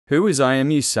Who is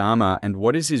Iemu-sama and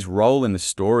what is his role in the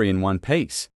story in One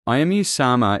Piece?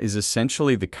 Iemu-sama is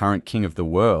essentially the current king of the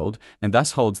world, and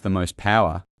thus holds the most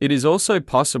power. It is also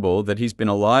possible that he's been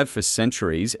alive for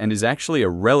centuries and is actually a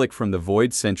relic from the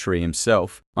Void Century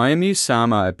himself.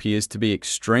 Iemu-sama appears to be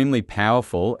extremely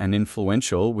powerful and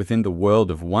influential within the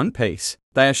world of One Piece.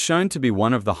 They are shown to be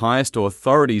one of the highest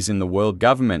authorities in the world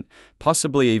government,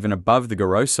 possibly even above the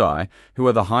Gorosei, who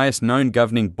are the highest known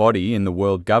governing body in the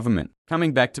world government.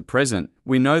 Coming back to present,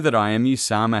 we know that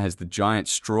Iemu-sama has the giant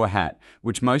straw hat,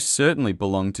 which most certainly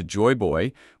belonged to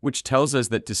Joyboy, which tells us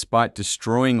that despite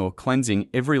destroying or cleansing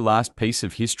every last piece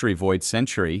of history Void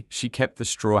Century, she kept the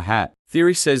straw hat.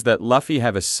 Theory says that Luffy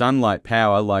have a sunlight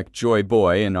power like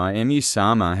Joyboy and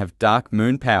Iemu-sama have dark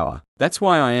moon power. That's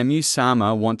why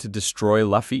Iemu-sama want to destroy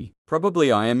Luffy. Probably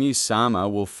Iemu-sama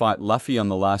will fight Luffy on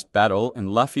the last battle and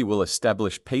Luffy will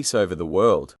establish peace over the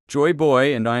world.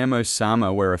 Joyboy and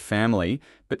Iemu-sama were a family,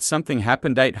 but something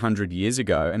happened 800 years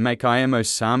ago and make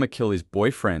Iemu-sama kill his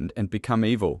boyfriend and become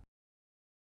evil.